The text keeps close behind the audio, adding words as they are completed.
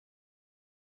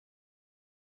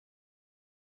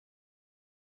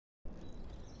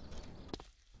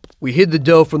We hid the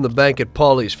dough from the bank at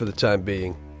Paulie's for the time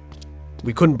being.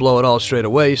 We couldn't blow it all straight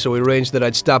away, so we arranged that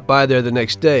I'd stop by there the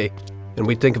next day, and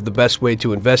we'd think of the best way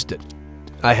to invest it.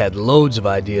 I had loads of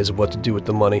ideas of what to do with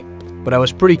the money, but I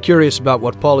was pretty curious about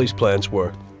what Paulie's plans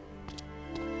were.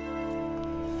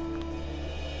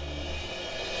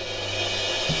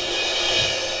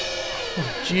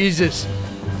 Oh, Jesus.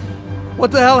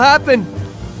 What the hell happened?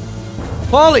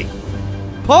 Paulie!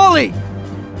 Paulie!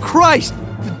 Christ!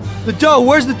 The dough!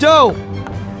 Where's the dough?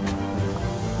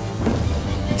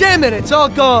 Damn it! It's all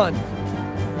gone!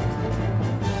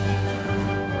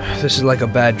 This is like a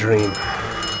bad dream.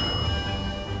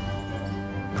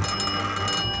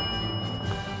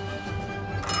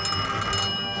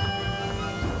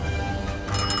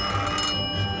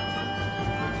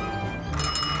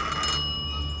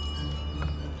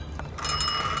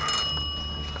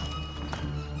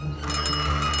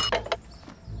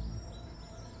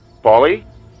 Paulie?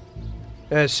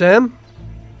 Sam?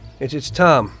 It's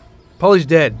Tom. Paulie's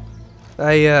dead.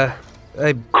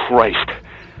 Christ,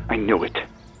 I knew it.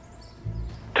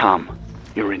 Tom,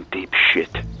 you're in deep shit.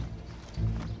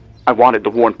 I wanted to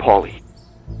warn Paulie.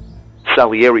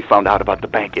 Salieri found out about the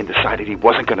bank and decided he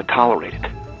wasn't going to tolerate it.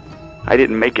 I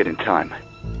didn't make it in time.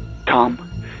 Tom,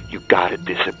 you gotta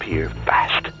disappear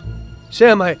fast.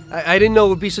 Sam, I didn't know it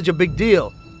would be such a big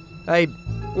deal.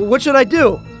 What should I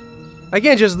do? I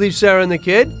can't just leave Sarah and the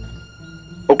kid.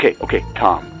 Okay,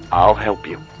 Tom, I'll help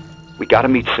you. We gotta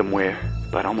meet somewhere,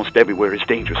 but almost everywhere is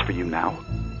dangerous for you now.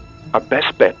 Our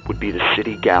best bet would be the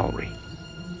city gallery.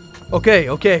 Okay,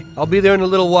 I'll be there in a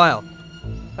little while.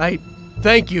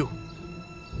 Thank you.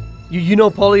 You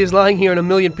know Paulie is lying here in a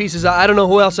million pieces. I don't know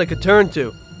who else I could turn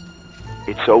to.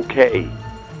 It's okay.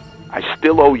 I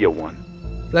still owe you one.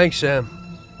 Thanks, Sam.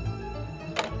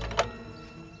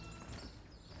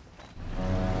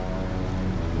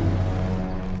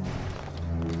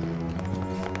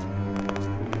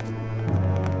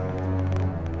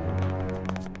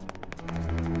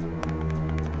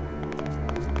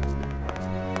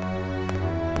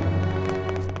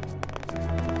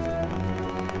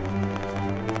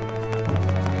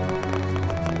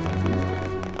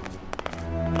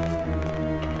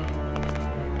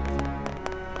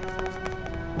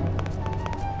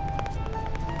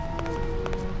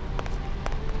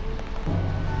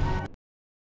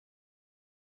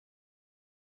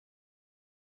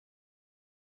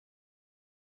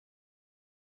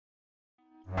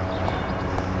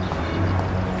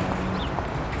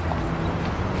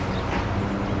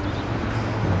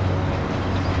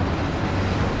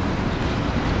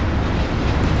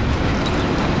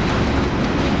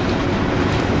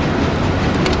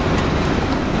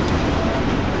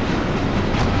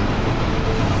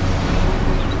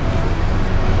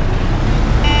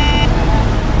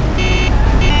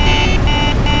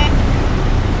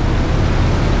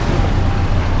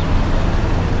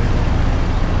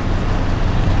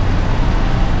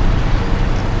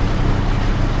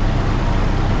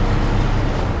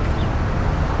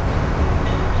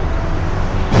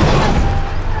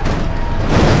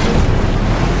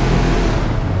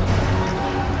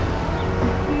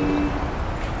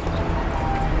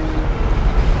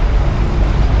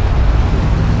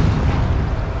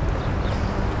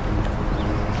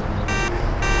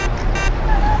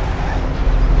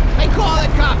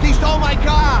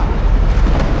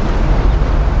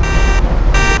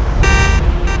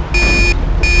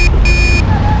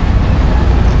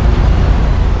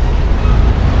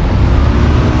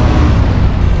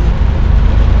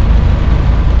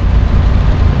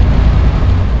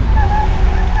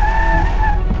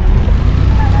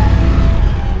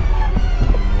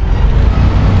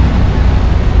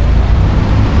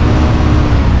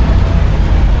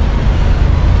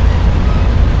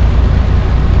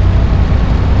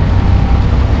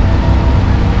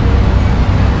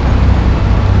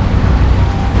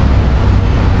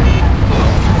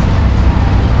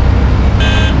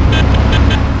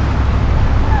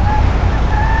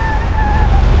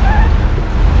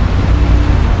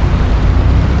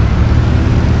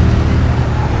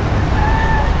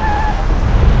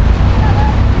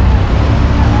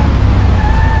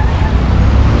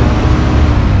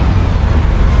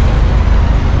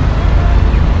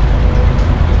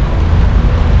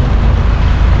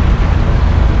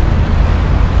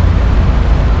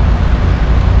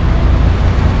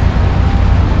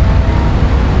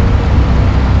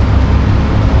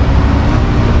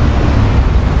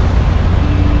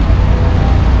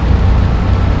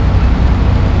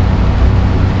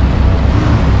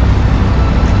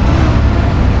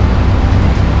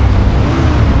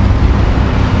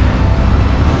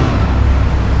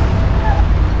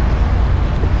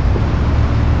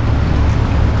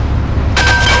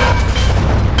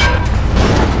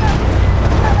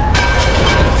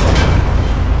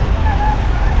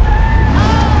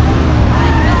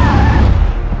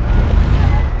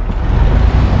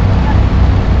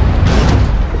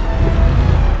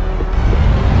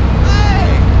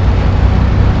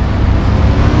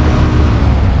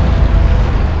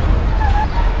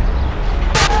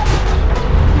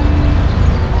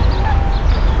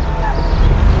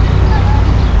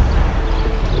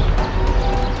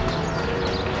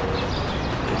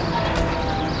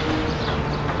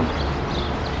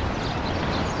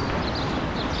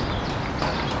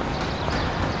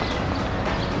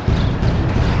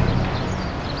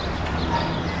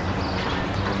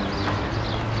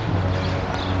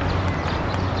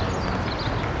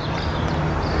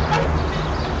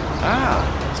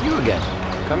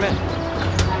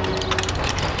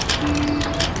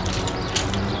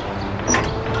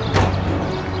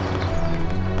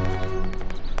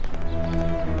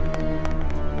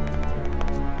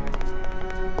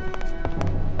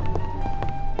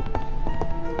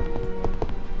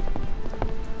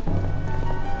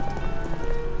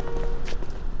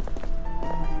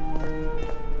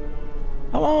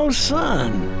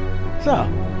 son. So,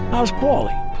 how's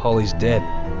Paulie? Paulie's dead.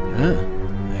 Huh?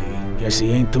 I guess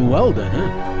he ain't too well then,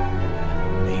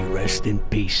 huh? May he rest in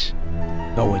peace.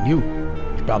 Knowing you,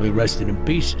 he's probably rested in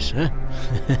pieces, huh?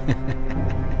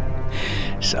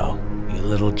 So, your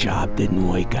little job didn't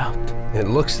work out. It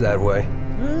looks that way.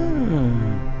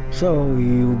 So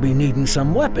you'll be needing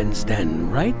some weapons then,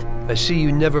 right? I see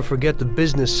you never forget the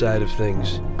business side of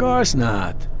things. Of course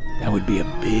not. That would be a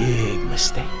big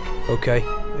mistake. Okay,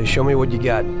 show me what you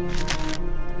got.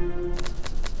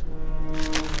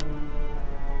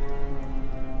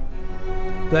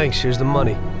 Thanks, here's the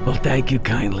money. Well, thank you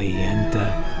kindly, and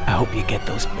I hope you get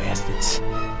those bastards.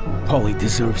 Paulie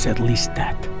deserves at least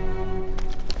that.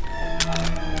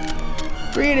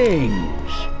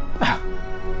 Greetings! Ah,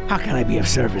 how can I be of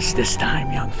service this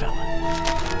time, young fella?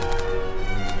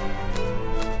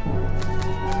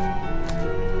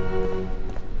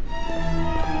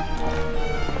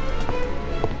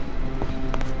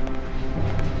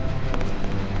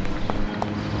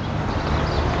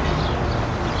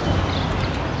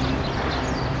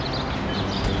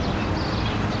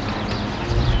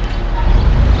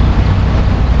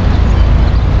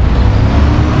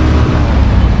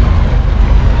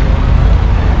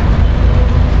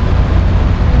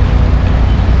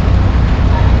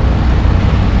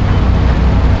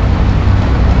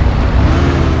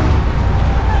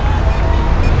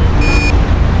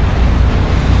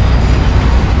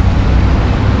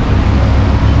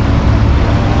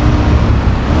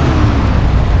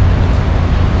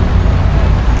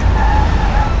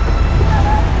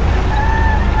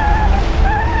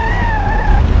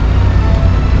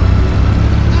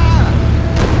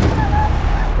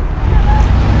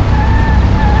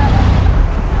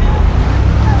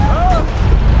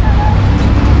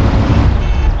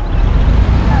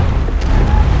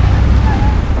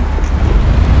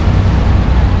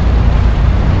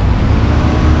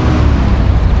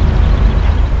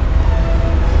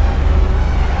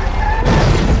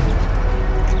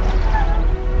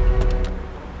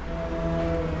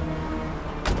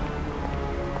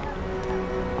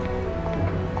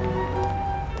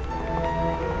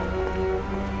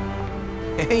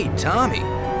 Hey, Tommy.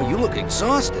 Well, you look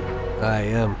exhausted. I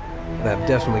am. And I've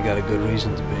definitely got a good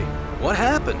reason to be. What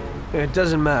happened? It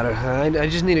doesn't matter. I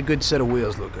just need a good set of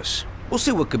wheels, Lucas. We'll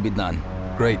see what could be done.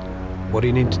 Great. What do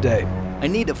you need today? I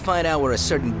need to find out where a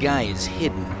certain guy is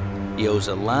hidden. He owes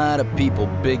a lot of people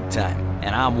big time,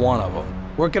 and I'm one of them.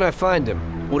 Where can I find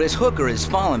him? Well, this hooker is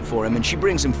falling for him, and she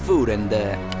brings him food and,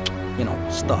 you know,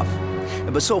 stuff.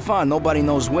 But so far, nobody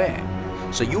knows where.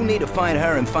 So you need to find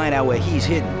her and find out where he's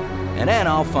hidden. And then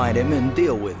I'll find him and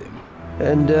deal with him.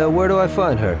 And where do I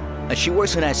find her? She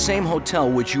works in that same hotel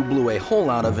which you blew a hole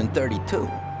out of in 32.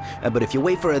 But if you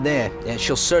wait for her there,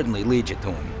 she'll certainly lead you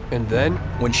to him. And then?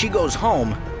 When she goes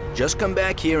home, just come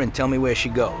back here and tell me where she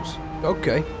goes.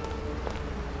 Okay.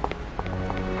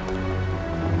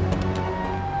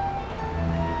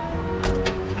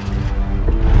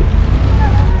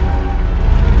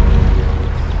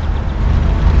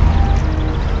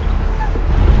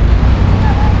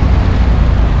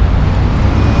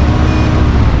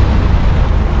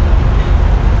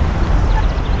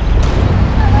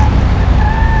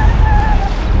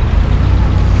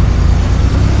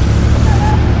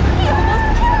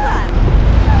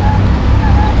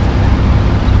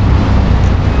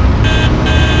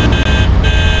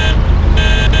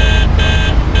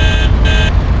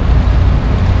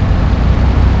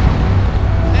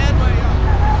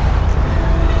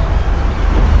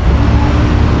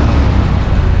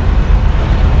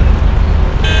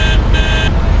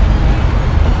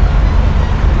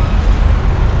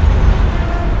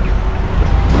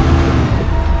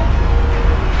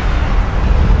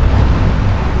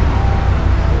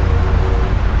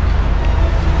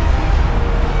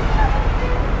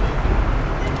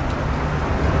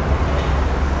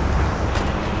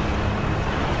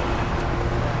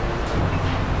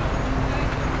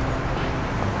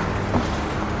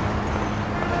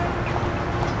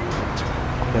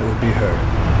 That would be her.